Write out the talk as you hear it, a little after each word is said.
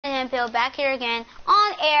Pill back here again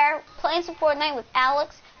on air, playing some Fortnite with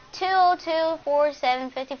Alex,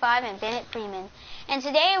 202-4755, and Bennett Freeman. And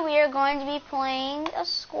today we are going to be playing a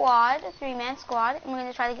squad, a 3-man squad, and we're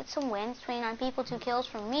going to try to get some wins. 29 people, 2 kills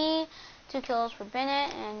for me, 2 kills for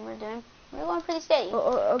Bennett, and we're going pretty steady.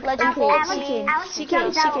 Legend Volty,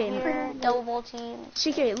 CK, double Volty.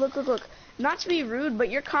 CK, look. Not to be rude, but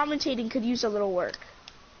your commentating could use a little work.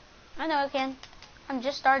 I know it can. I'm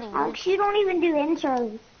just starting. Alex, you don't even do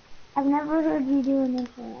intros. I've never heard you do an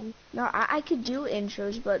intro. No, I could do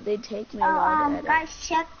intros, but they'd take me a while to edit. Guys,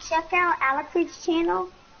 check out Alex's channel.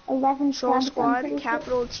 11 Troll subs. Squad,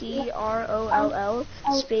 capital TROLL,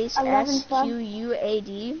 space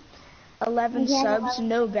SQUAD. 11 subs,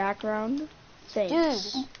 no background.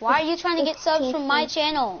 Thanks. Dude, why are you trying to get subs from my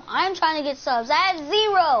channel? I'm trying to get subs. I have 0.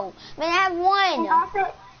 I mean, I have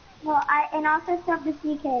 1. And also sub to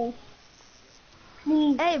CK.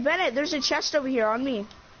 Please. Hey, Bennett, there's a chest over here on me.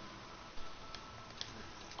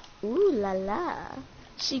 Ooh la la.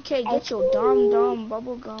 CK, get your dumb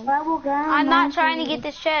bubble gum. I'm not trying to get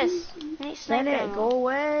this chest. Bennett, go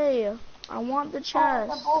away. I want the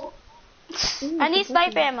chest. I need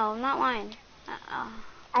sniper ammo, not mine. I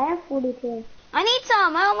have 42. I need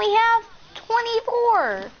some. I only have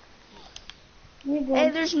 24. Hey,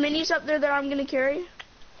 there's minis up there that I'm gonna carry.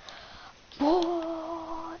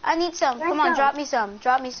 I need some. Come on, drop me some.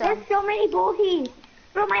 There's so many bolties.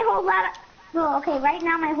 Bro, my whole lot. Bro, okay, right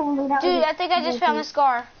now my whole loadout. Dude, I think I just found a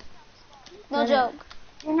scar. No joke.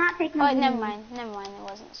 You're not taking. Oh, never mind. It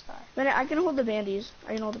wasn't a scar. Bennett, I can hold the bandies.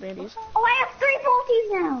 I can hold the bandies. Oh, I have 3 bolties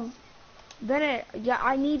now. Bennett, yeah,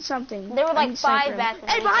 I need something. There were like 5 back there.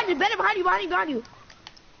 Hey, behind you, Bennett, behind you.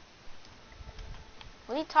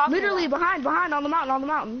 What are you talking Literally about? behind, on the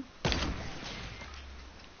mountain.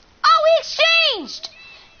 Oh, we exchanged!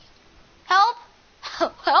 Help!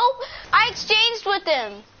 Help! I exchanged with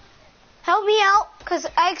them. Help me out, because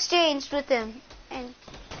I exchanged with them. And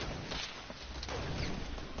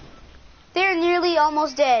they're nearly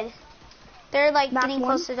almost dead. They're like getting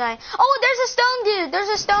close to dying. Oh, there's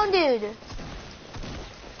a stone dude.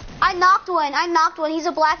 I knocked one. He's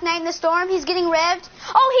a Black Knight in the Storm. He's getting revved.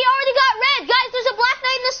 Oh, he already got revved. Guys, there's a Black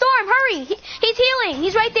Knight in the Storm. Hurry. He's healing.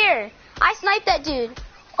 He's right there. I sniped that dude.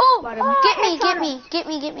 Oh, get me.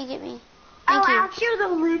 Thank you. Alex, you're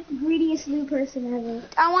the greediest loot person ever.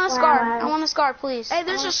 I want a scar. I want a scar, please. Hey,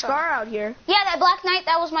 there's a scar out here. Yeah, that Black Knight,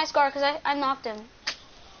 that was my scar because I knocked him.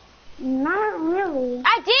 Not really.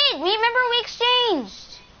 I did. Remember we exchanged.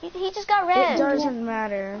 He just got red. It doesn't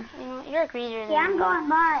matter. You know, you're a greedier than Yeah, I'm going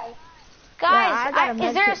by. Guys,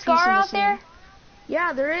 is there a scar out there?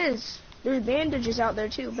 Yeah, there is. There's bandages out there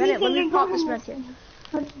too. Bennett, let me pop this medkit.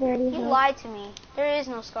 You lied to me. There is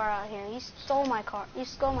no scar out here. You stole my car. You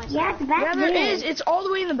stole my scar. Yeah, it's back there is. It's all the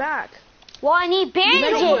way in the back. Well, I need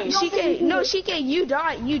bandages. CK, you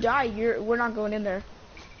die. We're not going in there.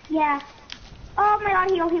 Yeah. Oh my God,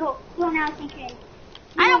 heal now, CK.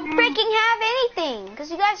 I don't freaking have anything because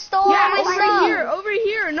you guys stole all my stuff. Over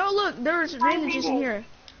here. No, look, there's bandages in here.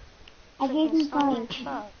 I gave him fire.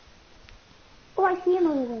 Oh, I see him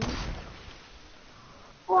over there.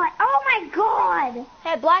 What? Oh my God!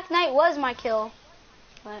 Hey, Black Knight was my kill.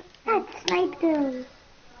 What? That sniped him.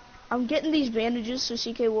 I'm getting these bandages so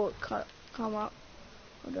CK will come up.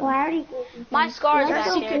 Well, I already gave him. My scar's back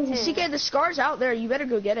there too. CK, the scar's out there. You better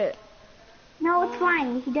go get it. No, it's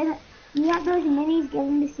fine. He doesn't. You have those minis. Give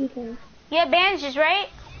them to CK. You have bandages, right?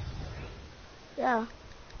 Yeah.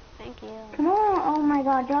 Thank you. Come on! Oh my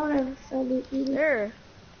God, y'all are so easy. There.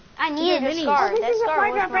 I needed a scar. Oh, this that is a scar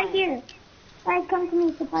supply was drop right mine. here. Guys, come to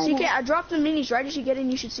me, supply CK, drop. I dropped the minis right as you get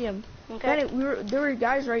in. You should see them. Okay. Bennett, there were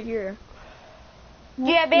guys right here.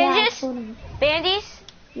 You have bandages? Bandies?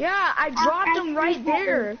 Yeah, I dropped them right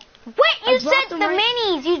there. Wait, you said the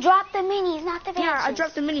minis. You dropped the minis, not the bandages. Yeah, I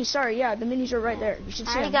dropped the minis. Sorry, yeah, the minis are right there. You should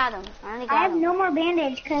see them. I have no more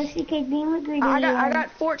bandage because CK's being with greedy. I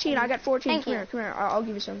got 14. Thank Come here. I'll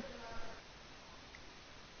give you some.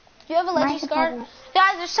 Do you have a leggy scar?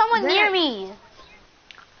 Guys, there's someone near me.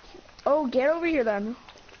 Oh, get over here then.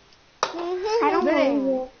 I don't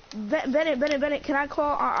know. Bennett, can I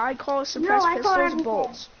call? I call suppressed pistols,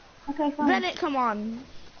 bolts. Okay, fine. Bennett, come on.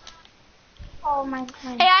 Oh my God.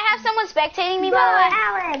 Hey, I have someone spectating me, by the way.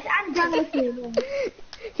 Alex, I'm done with you.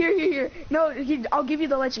 Here. No, I'll give you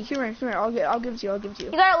the leggy. Here. I'll give it to you. You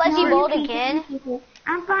got a leggy bolt again?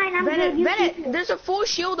 I'm fine. I'm Bennett, good. Bennett, there's a full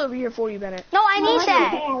shield over here for you, Bennett. No, I need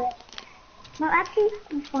that. No, actually,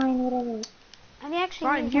 I'm fine. Whatever. I actually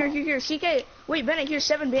fine. Here. CK. Wait, Bennett. Here's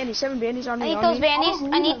 7 bandies. 7 bandies on me. I need those bandies.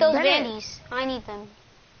 I need those bandies. I need them.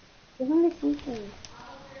 Give him the CK.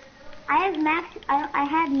 I have max. I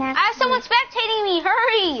had max. I have someone spectating me.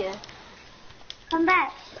 Hurry! Come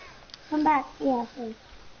back. Come back. Yeah. Okay.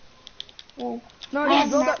 Yeah. No, just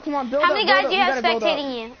build up. Come on, build up. How many guys do you have gotta build up.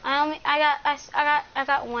 spectating you? I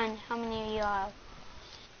got one. How many of you have?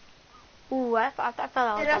 Ooh, I thought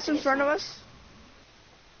I was. That's in front of us.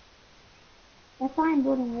 That's why I'm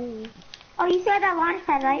building really. Oh, you said that launch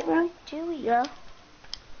pad, right, bro? Do we? Yeah.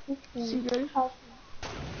 Okay. See good?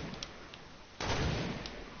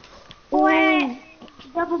 Boy,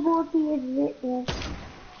 double multi is it there.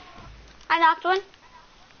 I knocked one.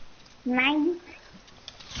 90.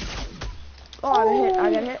 Oh, I got hit.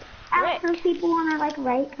 I got hit. After people on our like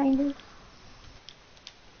right, kind of.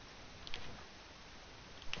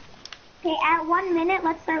 Okay, at 1 minute,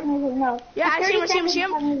 let's start moving. No. Yeah, At I see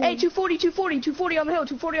him. 30 Hey, seconds, 240 on the hill.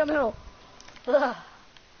 240 on the hill. Ugh.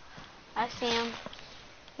 I see him.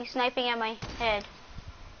 He's sniping at my head.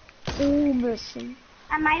 Ooh, missing.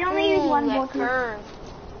 I might only use one that multi. curve.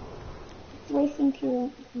 Wasting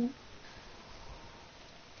two.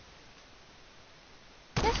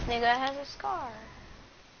 This nigga has a scar.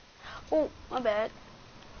 Oh, my bad.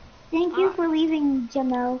 Thank you for leaving,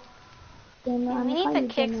 Jamel. We need to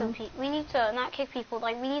kick some people. We need to not kick people.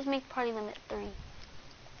 Like, we need to make party limit 3.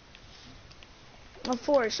 I'm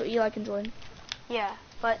 4, so Eli can join. Yeah,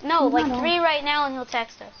 but no, like 3 right now, and he'll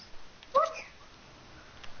text us. What?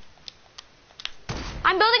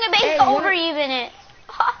 I'm building a base Hey, to over even it.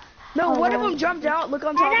 No, one of them jumped out. Look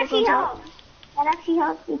on top. That Look on actually top. helps. That actually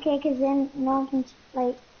helps, okay, because then no one can,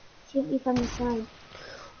 like, shoot me from the side.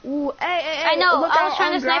 Ooh, hey. I know, Look I was out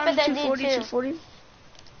trying on to snipe at ground, that dude 240, too. 240.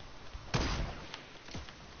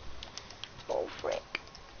 Oh frick!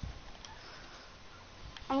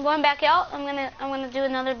 I'm going back out. I'm gonna do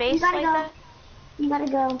another base You gotta like go. that.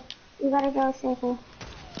 You gotta go, circle.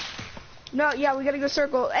 No, yeah, we gotta go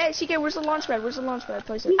circle. Hey, CK, where's the launch pad? Where's the launch pad?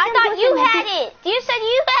 Place it. I thought you had it. You said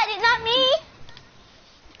you had it, not me.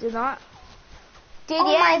 Did not. Did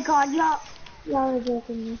Oh yes. my god, y'all are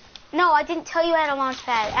joking me. No, I didn't tell you I had a launch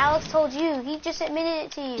pad. Alex told you. He just admitted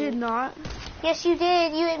it to you. Did not. Yes, you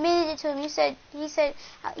did. You admitted it to him. He said,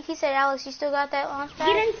 Alex, you still got that launch pad?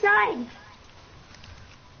 Get inside.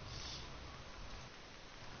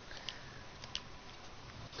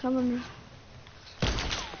 Come on me.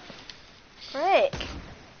 Frick.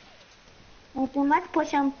 Okay, let's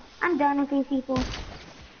push them. I'm done with these people.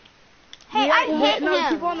 Hey, Yeah, I hit no,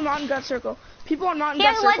 him. people on the mountain got circle. People on mountain He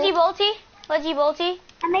got has a circle. Leggy bolty.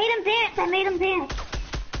 I made him dance.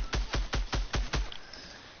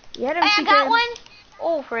 You hit Hey, him, I CK. got one.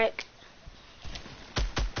 Oh, frick.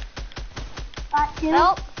 Got two.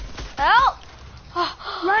 Help.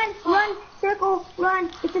 Run, circle,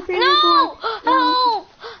 run. It's a 3v4. No! Help!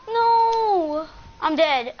 No! I'm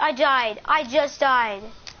dead. I died. I just died.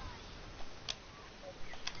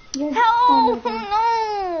 Help!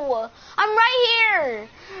 No! I'm right here.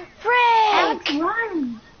 Alex, Frick!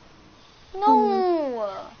 run.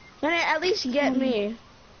 No! Can I at least get me?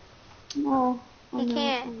 No. He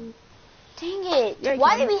can't. Dang it. Yeah,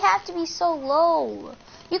 Why can. did we have to be so low?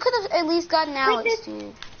 You could have at least gotten Alex, this.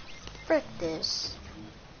 dude. Frick this.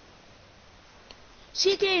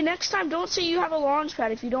 CK, next time don't say you have a launch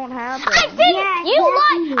pad if you don't have them. I didn't! Yeah, You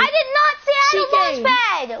lied! exactly. I did not say I had a CK. launch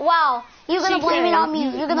pad! Wow. You're gonna CK, blame it on me. you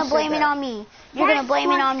You're gonna said blame it that. on me. You're gonna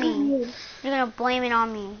blame it on me. You're gonna blame it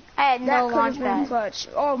on me. I had That no could launch have been pad. clutch.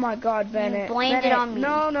 Oh my god, Bennett. blamed it Bennett. on me.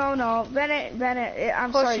 No. Bennett, I'm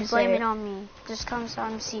Of course sorry you to blame say it on me. Just comes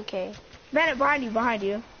on CK. Bennett, behind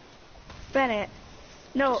you. Bennett.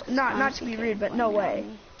 No, not to be rude, but no way.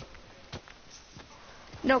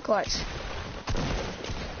 No clutch.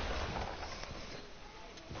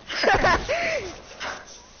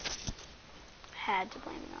 Had to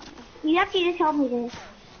blame it on me. You actually just told me this.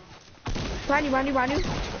 Behind you.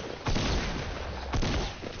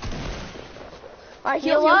 Alright,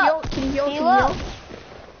 Heal heal. up. Can you heal? Heal up.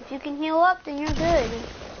 If you can heal up, then you're good.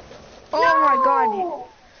 Oh my god.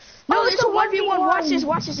 No, it's a 1v1. 1v1.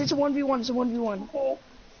 Watch this. It's a 1v1. It's a 1v1. Okay.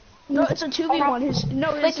 No, it's a 2v1. It's a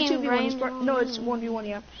Clicking 2v1. random. No, it's 1v1,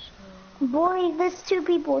 yeah. Boy, there's two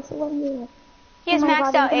people. It's a 1v1. He has Oh my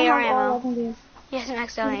maxed God, out he's gonna AR have all ammo. legendaries. He has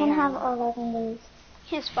maxed out He's gonna have AR. all legendaries.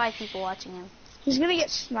 He has 5 people watching him. He's gonna get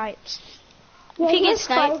sniped. Yeah, If he has gets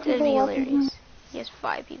five sniped, it'd people be watching him. hilarious. He has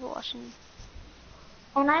 5 people watching him.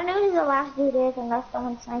 And I know who the last dude is unless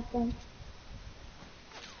someone sniped him.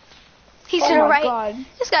 He's Oh to the my right. god.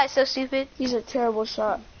 This guy's so stupid. He's a terrible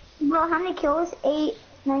shot. Bro, how many kills? 8,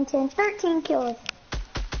 9, 10, 13 kills.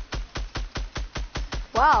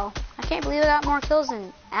 Wow. I can't believe I got more kills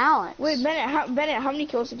than Alex. Wait, Bennett, how many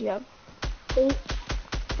kills did you have? 8.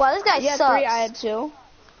 Wow, this guy You had sucks. 3, I had 2.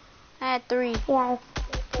 I had 3. Yeah.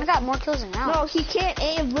 I got more kills than Alex. No, he can't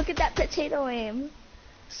aim. Look at that potato aim.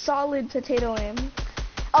 Solid potato aim.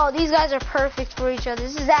 Oh, these guys are perfect for each other.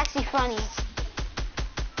 This is actually funny.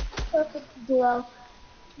 Perfect duo.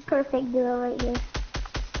 Perfect duo right here.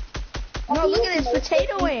 No, look at this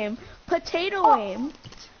potato aim. Potato aim.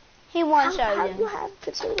 He one How shot do you you. have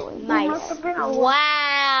potato aim? Nice.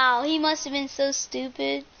 Wow, he must have been so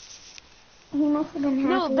stupid. He must have been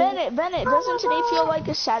happy. No, Bennett, doesn't today feel like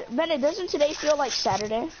a Bennett, doesn't today feel like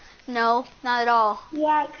Saturday? No, not at all.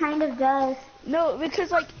 Yeah, it kind of does. No,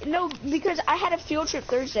 because I had a field trip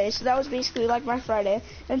Thursday, so that was basically like my Friday,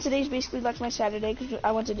 and today's basically like my Saturday because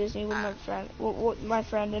I went to Disney with my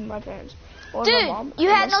friend and my parents. Or Dude, my mom, you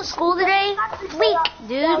had no school today? Weak,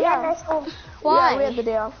 dude. Yeah. Why? Yeah, we had the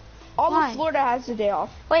day off. All Why? of Florida has the day off.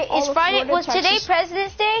 Wait, All is of Friday, Florida, was today Texas-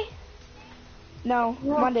 President's Day? No,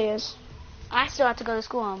 Yeah. Monday is. I still have to go to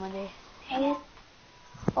school on Monday.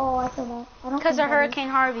 Oh, I feel that. I don't Because think of that Hurricane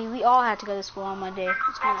Harvey, we all had to go to school on Monday.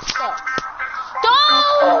 It's gonna suck.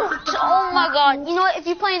 Don't! Oh my god. You know what? If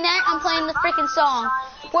you're playing that, I'm playing the freaking song.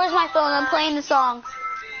 Where's my phone? I'm playing the song.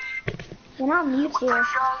 is. You're not mute here.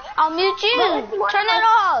 I'll mute you. But it's one Turn of it my-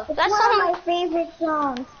 off. It's That one song. of my favorite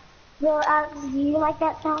songs. Well, do you like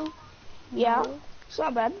that song? Yeah, it's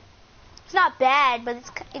not bad. It's not bad, but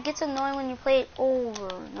it gets annoying when you play it over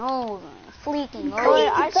and over, fleeting Oh, over.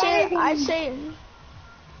 yeah, I say.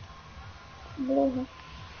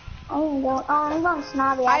 I'm going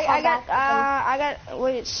snobby. I got.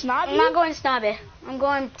 Wait, snobby. I'm not going snobby. I'm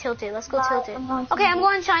going tilted. Let's go tilted. Okay, I'm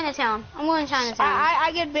going Chinatown. I'm going Chinatown.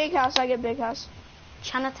 I get big house. I get big house.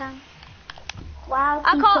 Chinatown. Wow,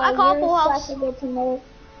 I call Full House. such a good teammate.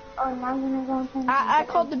 Oh, now I'm gonna go and turn I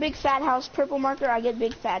called the big fat house purple marker. I get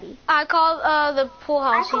big fatty. I call the pool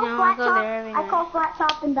house. You know, I go there every I night. call flat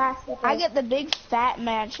top and basket. I get the big fat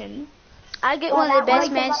mansion. I get Yeah, one of the that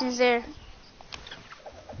best one- mansions there.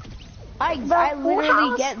 I pool literally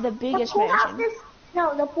house- get the biggest the pool mansion. House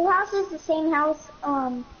is, the pool house is the same house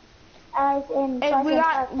as in. And we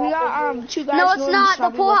got two guys. No, it's doing not. The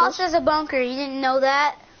snobby pool with house us. has a bunker. You didn't know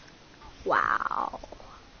that? Wow.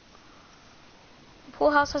 The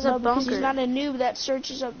pool house has No, a because bunker. he's not a noob that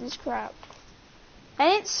searches up this crap. I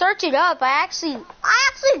didn't search it up. I actually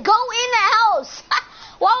go in the house.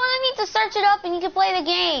 Why would I need to search it up and you can play the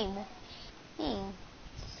game?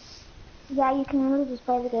 Yeah, you can really just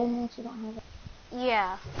play the game unless you don't have it.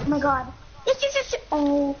 Yeah. Oh my god.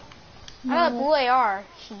 Oh. I got a blue AR.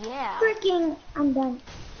 Yeah. Freaking. I'm done.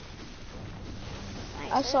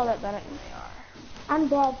 I saw that, Bennett. I'm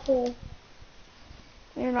dead too.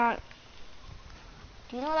 You're not.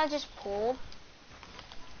 Do you know what I just pulled?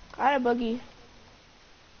 I had a buggy.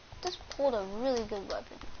 Just pulled a really good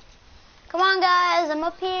weapon. Come on, guys. I'm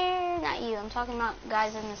up here. Not you. I'm talking about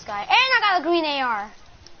guys in the sky. And I got a green AR.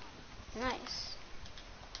 Nice.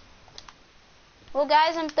 Well,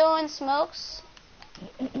 guys, I'm throwing smokes.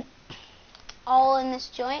 All in this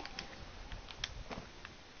joint.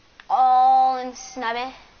 All in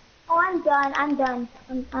snubby. Oh, I'm done.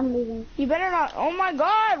 I'm leaving. You better not. Oh my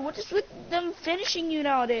god, what is with them finishing you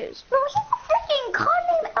nowadays? Bro, he's a freaking con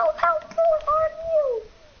name. How poor are you?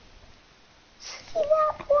 He's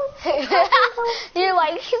that poor. You're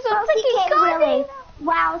like, he's a Oh, freaking CK, god. really?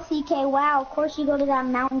 Wow, CK, wow. Of course you go to that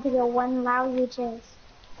mountain to get one lousy chest.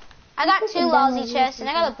 I got two lousy chests, and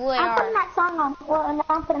I got a blue I'm putting AR. that song on. Well, now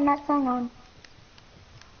I'm putting that song on.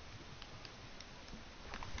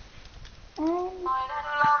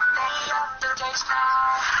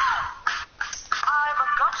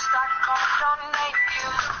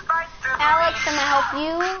 Alex, can I help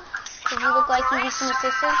you? Because you look like you need some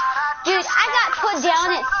assistance. Dude, I got put down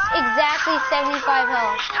at exactly 75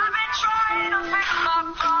 health.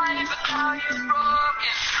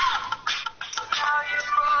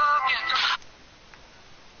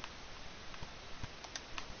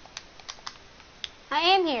 I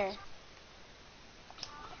am here.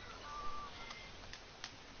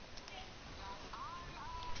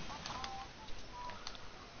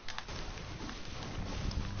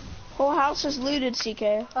 Whole house is looted, CK.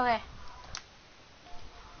 Okay.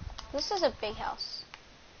 This is a big house.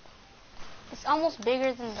 It's almost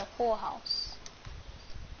bigger than the whole house.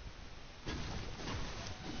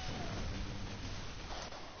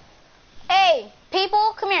 Hey,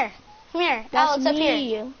 people, come here. Come here. That's Alex, up me.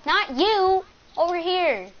 here. Not you. Over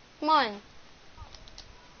here. Come on.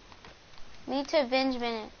 Need to avenge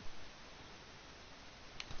Bennett.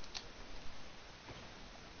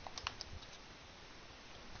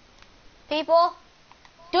 People?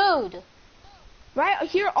 Dude. Right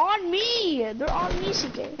here on me. They're on me,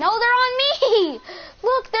 CK. No, they're on me.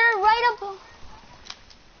 Look, they're right up.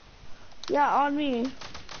 Yeah, on me.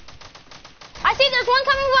 I see there's one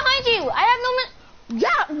coming behind you. I have no Yeah,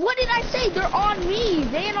 what did I say? They're on me.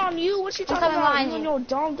 They ain't on you. What you talking coming about? behind You you. know,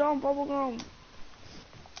 dumb bubble gum.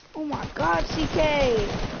 Oh my God, CK.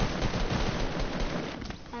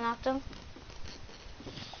 I knocked him.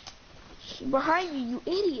 Behind you, you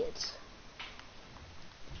idiot.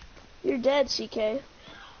 You're dead, CK.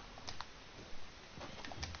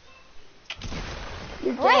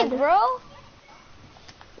 You're Break, dead. bro.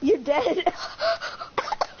 You're dead.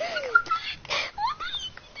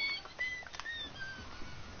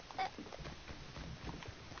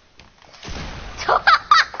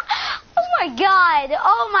 Oh my god.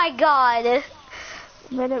 Oh my god.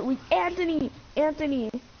 Minute, Anthony.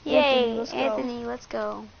 Yay, let's go. Anthony, let's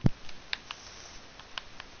go.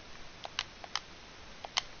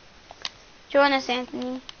 Join us,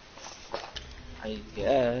 Anthony. I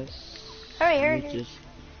guess. Hurry.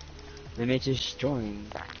 Let me just join.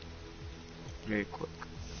 Very quick.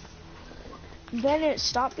 Bennett,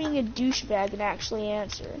 stop being a douchebag and actually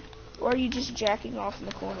answer. Or are you just jacking off in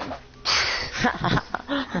the corner? I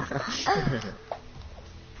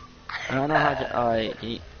don't know how to.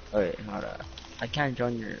 Wait, hold up. I can't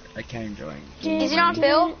join. Is it on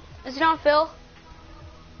Phil? Is it on Phil?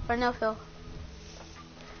 Or no Phil?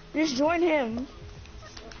 Just join him.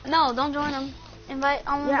 No, don't join him. I'll invite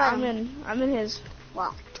him. I'm in his.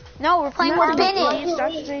 Wow. No, we're playing with Bennett.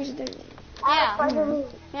 Yeah.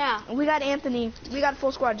 Yeah. We got Anthony. We got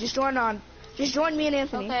full squad. Just join me and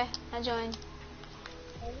Anthony. Okay, I joined.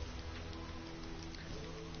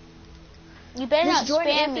 You better Just not join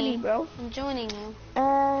spam Anthony, me. bro. I'm joining you.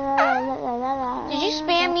 Did Did you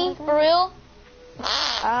spam me? For real?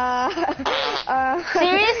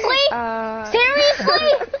 Seriously?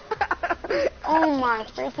 Seriously? Oh my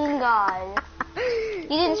freaking god. You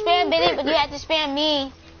didn't spam Bennett, but you had to spam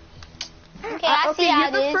me. Okay, I see how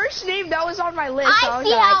it you're is. the first name that was on my list. I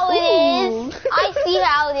see how it is. I see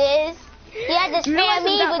how it is. You had to spam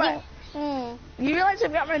me, but you... You realize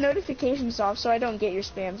I've got my notifications off, so I don't get your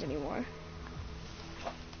spams anymore.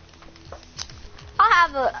 I'll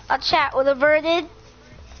have a chat with Averted.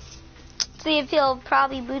 See if he'll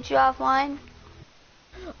probably boot you offline.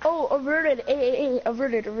 Oh, Averted. Hey,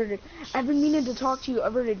 Averted. I've been meaning to talk to you,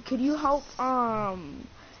 Averted. Could you help,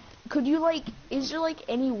 could you, like, is there, like,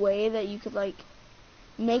 any way that you could, like,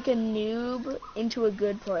 make a noob into a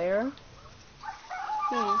good player?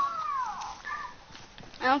 I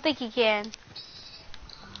don't think you can.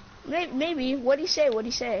 Maybe. What'd he say?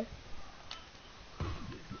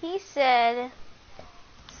 He said,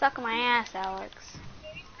 suck my ass, Alex.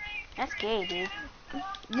 That's gay, dude.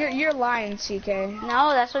 You're lying, CK.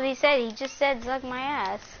 No, that's what he said. He just said, suck my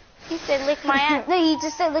ass. He said, lick my ass. No, he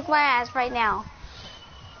just said, lick my ass right now.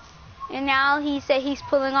 And now he said he's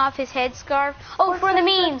pulling off his headscarf. Oh, for the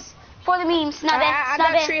memes. Snub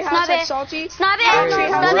it. Salty. Snub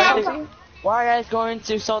it. Why are you guys going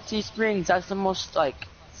to Salty Springs? That's the most, like,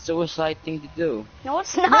 suicide thing to do. No,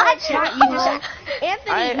 it's not. No, it's not. You just,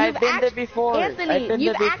 Anthony, I've been there before. Anthony,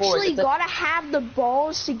 you've actually got to have the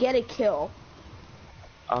balls to get a kill.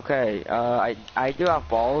 Okay, I do have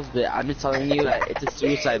balls, but I'm just telling you that it's a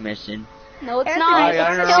suicide mission. No, it's Anthony, not.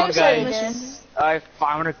 I don't It's know, a guys. mission. I'm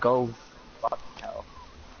gonna go. Fuck hell.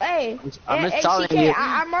 Hey, I'm just hey, telling CK, you.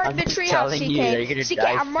 I marked I'm the just treehouse, telling you that you're gonna CK.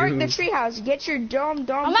 die I marked the soon. treehouse. Get your dumb.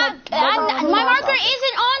 I'm not. My marker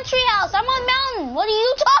isn't on Treehouse. I'm on Mountain. What are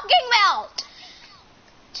you talking about?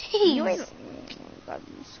 Jeez. You ain't. God,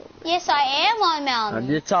 you're so weird. Yes, I am on Mountain. I'm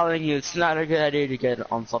just telling you, it's not a good idea to get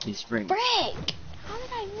on Salty Springs. Frick! How did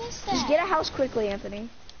I miss that? Just get a house quickly, Anthony.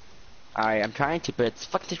 Alright, I'm trying to, but it's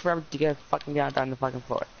fucking forever to get fucking down the fucking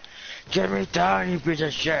floor. Get me down, you piece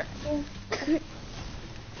of shit!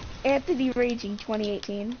 Anthony Raging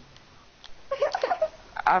 2018.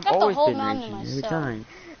 I've got the always whole been mountain raging to every myself. time.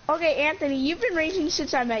 Okay, Anthony, you've been raging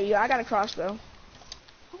since I met you. I got a crossbow.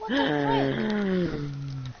 What the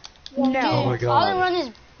frick? No. Dude, Oh my all God. the run is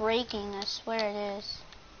breaking. I swear it is.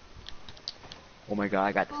 Oh my god,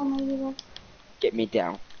 I got this. Oh my God. Get me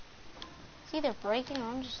down. It's either breaking or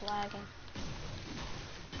I'm just lagging.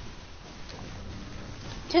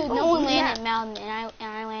 Dude, no one landed Mountain, and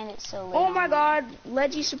I landed so late. Oh on my it. God,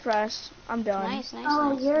 Leggy suppressed. I'm done. Nice.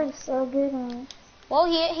 Oh, you're so good on it. Well,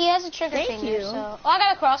 he has a trigger Thank finger, you. so... Oh, I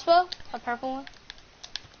got a crossbow. A purple one.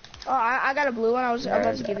 Oh, I got a blue one. I was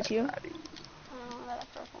about to give it to you. Oh, I got a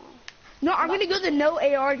purple one. No, I'm gonna go the no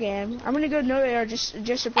AR game. I'm gonna go no AR just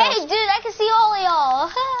suppressed. Hey, dude, I can see all of y'all.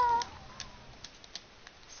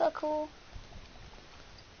 So cool.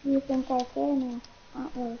 You think I care now?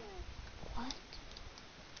 Not really. What?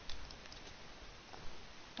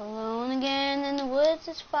 Alone again in the woods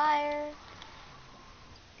is fire.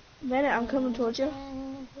 Bennett, I'm coming towards you. Do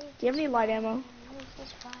you have any light ammo?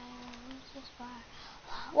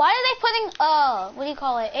 Why are they putting what do you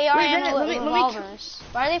call it? AR ammo in revolvers.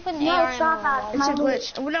 Why are they putting AR ammo in revolvers?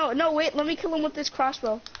 It's a glitch. No, wait. Let me kill him with this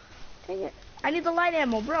crossbow. Dang it. I need the light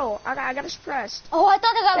ammo, bro. I got it suppressed. Oh, I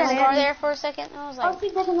thought the guy was scar there for a second. I was like, Oh, see,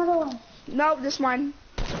 there's another one. No, this mine.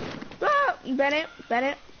 Ah, Bennett.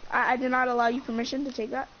 I did not allow you permission to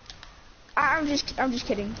take that. I'm just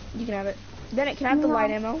kidding. You can have it. Bennett, can I have the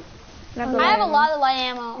light ammo? I have a lot of light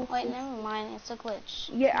ammo. Wait, never mind. It's a glitch.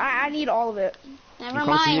 Yeah, I need all of it. Never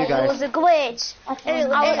mind. It was a glitch. Hey,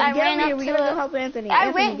 I ran up we to gotta go help Anthony. dude,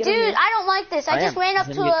 I don't like this. I just ran up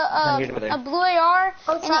to a blue AR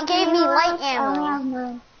and it gave me light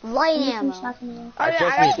ammo. Light ammo. I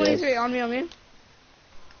got 23 on me.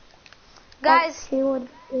 Guys,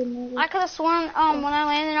 I could have sworn when I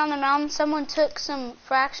landed on the mountain, someone took some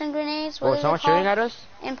fraction grenades. Oh, someone shooting at us?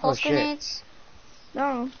 Impulse grenades.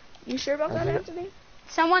 No. You sure about that, Anthony?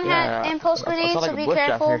 Someone had impulse grenades, so be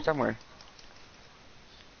careful. Here somewhere.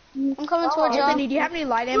 I'm coming towards y'all. Anthony, do you have any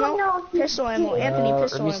light ammo? Pistol ammo. Anthony,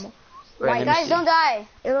 pistol ammo. Light, guys, don't die.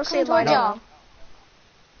 It'll say light ammo.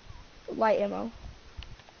 Light ammo.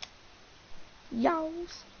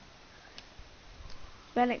 Yows.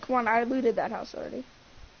 Bennett, come on, I looted that house already.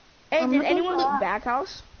 Hey, did anyone loot back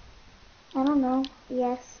house? I don't know.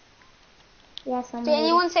 Yes. Yes, I'm Did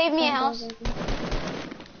anyone save me a house?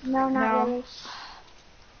 No, not really.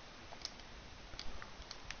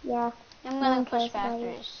 Yeah. I'm gonna push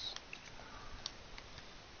factories.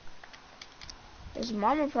 His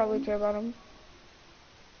mom would probably care about him.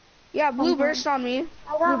 Yeah, blue burst on me.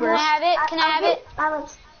 Blue burst. Can I have it? Can I have it?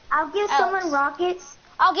 Alex, I'll give someone rockets.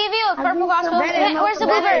 I'll give you a purple crossbow. Where's the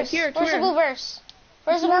blue burst? Where's the blue burst?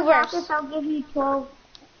 Where's the blue burst? Rockets, I'll give you 12.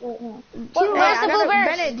 Wait, no. Where's the blue burst?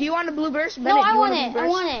 Bennett, do you want a blue burst? No, I want it. I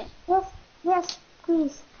want it. Yes,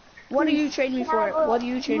 please. What do you trade me for it? What do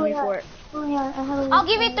you trade me for it? I'll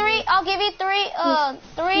give you three. I'll give you three.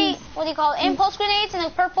 What do you call it? Impulse grenades and a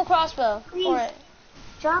purple crossbow for it.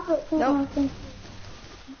 Drop it, please. Nope.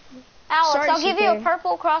 Alex, Sorry, I'll give CK. you a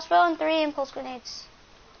purple crossbow and 3 impulse grenades.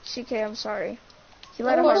 CK, I'm sorry. You're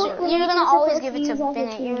gonna always give it to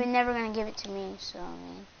Bennett. You're never gonna give it to me. So I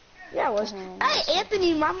mean. Yeah, it was. Hey,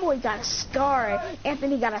 Anthony, my boy got a scar.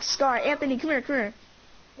 Anthony got a scar. Anthony, come here.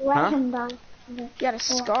 Let him die. You got a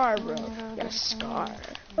scar, bro. You got a scar.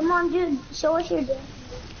 Come on, dude. Show us your dance.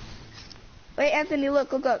 Wait, Anthony, look.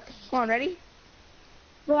 Come on, ready?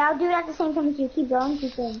 Wait, I'll do it at the same time as you. Keep going.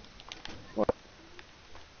 What?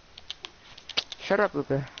 Shut up,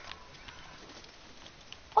 Luca.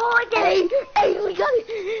 Oh, I did it! Hey, we got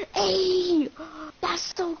it! Hey!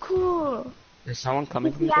 That's so cool! Is someone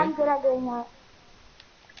coming from Yeah, I'm good at doing that.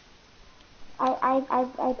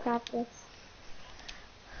 I practice.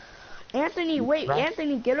 Anthony, wait, right.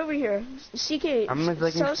 Anthony, get over here. CK, I'm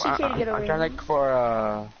looking tell CK to get over here. I'm trying to look for,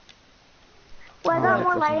 Well, I got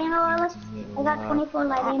more light ammo, Alice. I got 24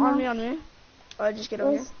 light ammo. On me. Oh, just get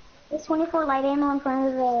over here. There's 24 light ammo in front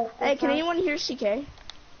of the... Hey, can anyone hear CK?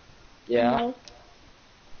 Yeah. Okay.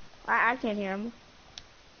 I can't hear him.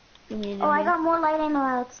 Oh, I got more light ammo,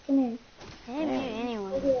 Alex. Come here. I didn't hear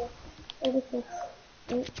anyone. 86.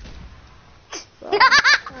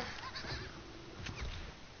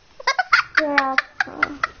 Yeah.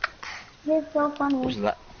 You're so funny. Who's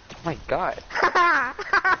that? Oh my god.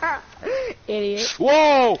 Idiot.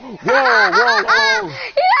 Whoa! You got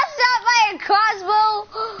shot by a crossbow!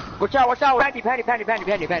 Watch out!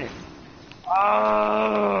 Patty.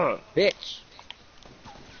 Oh, bitch.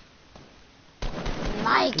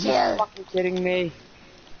 My kill. Are you fucking kidding me?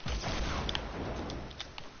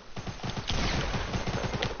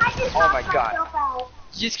 Oh my god.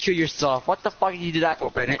 You just kill yourself. What the fuck did you do that for,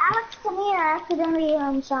 Bennett? Alex, come here. I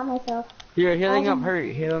accidentally shot myself. Here, healing up,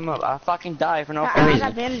 hurry, heal him up. I fucking die for no reason. I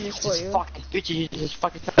got bandages for you. Fucking bitches, you just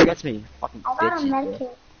fucking against me. Fucking I got a bitches.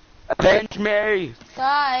 medkit. Avenge me!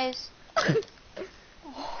 Guys.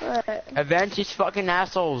 Avenge these fucking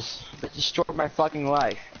assholes that destroyed my fucking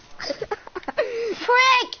life.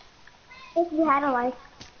 Frick! If you had a life.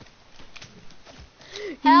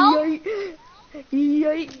 Help?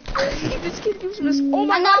 This kid gives me oh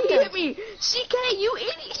my god, he hit me! CK, you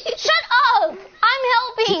idiot! Shut up! I'm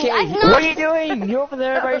helping! CK, what are you doing? You're over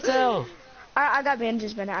there by yourself. I got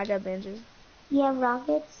bandages, Bennett. I got bandages. You have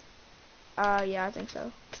rockets? Yeah, I think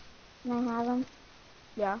so. Can I have them?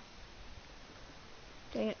 Yeah.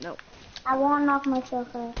 Dang it, no. I won't knock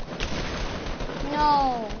myself out.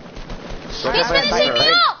 No. Right, He's finishing me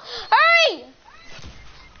off! Hurry!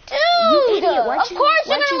 Dude! Idiot, Of course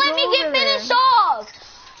you're gonna let me get finished off!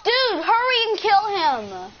 Dude, hurry and kill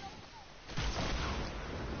him!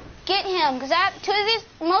 Get him, because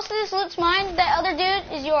most of this loot's mine. That other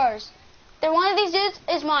dude is yours. They're one of these dudes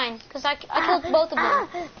is mine, cause I killed both of them.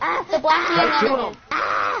 The black dude and the other dude.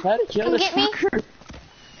 How to kill Come this get me. fucker?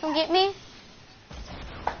 Come get me.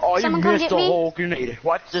 Oh, you Someone come missed get the me. whole grenade.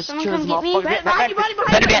 Watch this Someone kill come this get me. motherfucker. Behind you, behind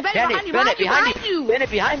you, behind you.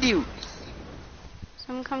 Behind you.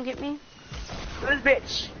 Someone come get me. This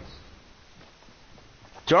bitch.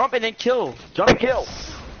 Jump and then kill. Jump and kill. Okay,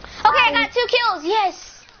 I got 2 kills.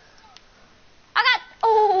 Yes. I got.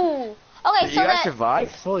 Oh. Okay, You so guys that.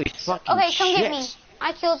 survived? Holy fucking Okay, come shit. get me.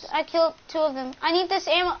 I killed 2 of them. I need this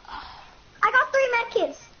ammo. I got 3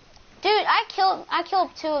 medkits. Dude, I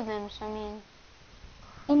killed 2 of them. So I mean,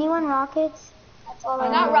 Anyone rockets? That's all I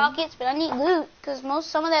got rockets, but I need loot because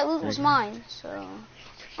some of that loot was mine. So.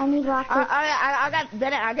 I need rockets. I got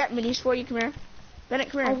Bennett. I got minis for you. Come here, Bennett.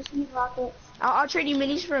 Come I here. just need rockets. I'll trade you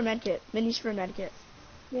minis for a medkit. Minis for a medkit.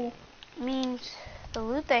 Yeah. I mean, the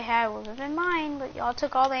loot they had would have been mine, but y'all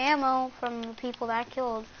took all the ammo from the people that I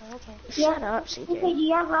killed. So, okay. Shut up, Okay, CK. do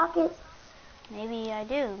you have rockets? Maybe I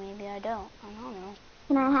do. Maybe I don't. I don't know.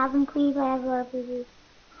 Can I have them, please? I have RPGs.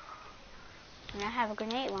 And I have a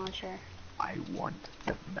grenade launcher. I want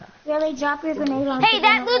them. Really, drop your grenade on. Hey,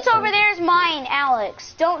 that loot's over there is mine,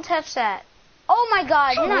 Alex. Don't touch that. Oh my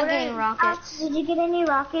God, you're not getting rockets. Did you get any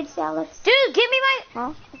rockets, Alex? Dude, give me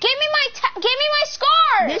my, give me my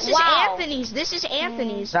scar. This is wow. Anthony's. This is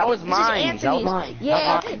Anthony's. That was This is mine. Anthony's. That was mine. Yeah,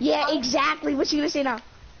 That was mine. yeah, exactly. What you gonna say now?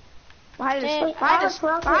 Behind us. Dude, Behind us.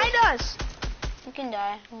 Alex, Behind us. You can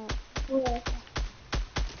die. Yeah.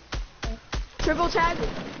 Triple tag.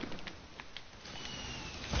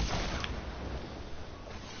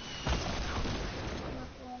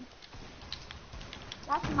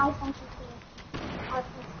 That's my sensor too.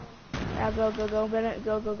 Yeah, go, Bennett.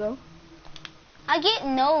 Go. I get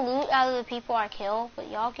no loot out of the people I kill, but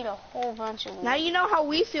y'all get a whole bunch of loot. Now you know how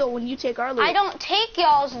we feel when you take our loot. I don't take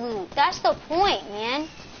y'all's loot. That's the point, man.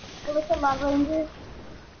 Go with the Love Ranger.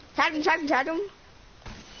 Tag him.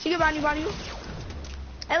 See you, behind you.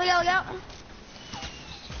 Hey, look out.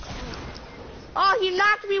 Oh, he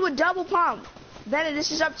knocked me with double pump. Bennett,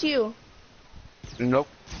 this is up to you. Nope.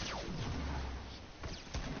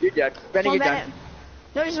 You're dead. Benny, you're done.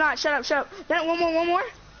 No, he's not. Shut up. Bennett, one more.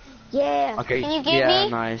 Yeah. Okay. Can you get yeah, me?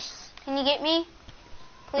 nice. Can you get me?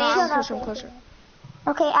 Please. I'm closer.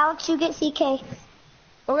 Okay, Alex, you get CK.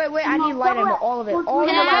 Okay, wait, I need light ammo, all of it. All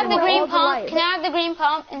Can of I have the green all pump? light. Can I have the green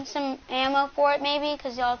pump and some ammo for it, maybe?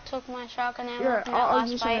 Because y'all took my shotgun ammo. Here, from that I'll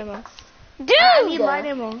last use some fight. ammo. Dude! I need light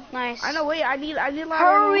ammo. Nice. I know, wait, I need light ammo.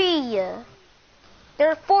 Hurry! There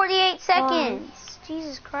are 48 seconds.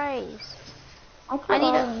 Jesus Christ. I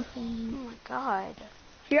need a... Oh my God.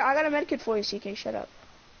 Here, I got a medkit for you, CK, shut up.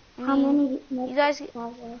 How many? You guys...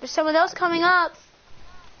 There's someone else coming up.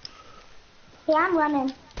 Yeah, I'm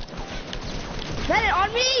running. Bennett,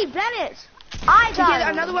 on me! Bennett! I got CK, him.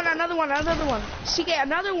 another one. CK,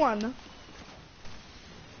 another one.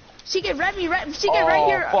 CK, red me, CK, right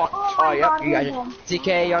here. Fuck. my Yep, God, you got no. it. CK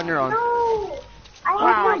on your own. No! I Oh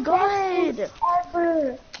have my the God. best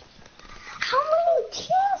ever. How many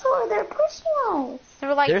teams were there pushing us? There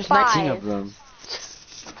were like There's 5. 19 of them.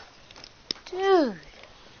 Dude.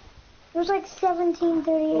 There's like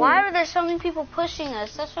 1738. Why are there so many people pushing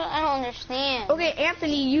us? That's what I don't understand. Okay,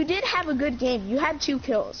 Anthony, you did have a good game. You had 2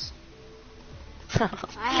 kills. I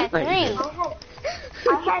had 3.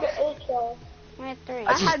 I had 8 kills. I had 3.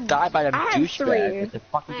 I just died by the I had douchebag 3. with the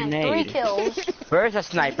fucking I had grenade. 3 kills. First a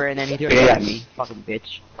sniper and then he threw it at me. Fucking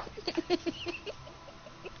bitch.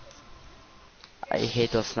 I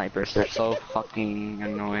hate those snipers. They're so fucking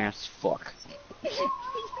annoying as fuck.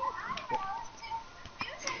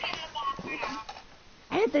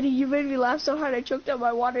 Anthony, you made me laugh so hard I choked up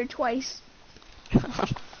my water twice.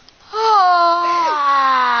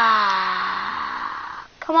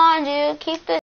 Come on, dude. Keep this.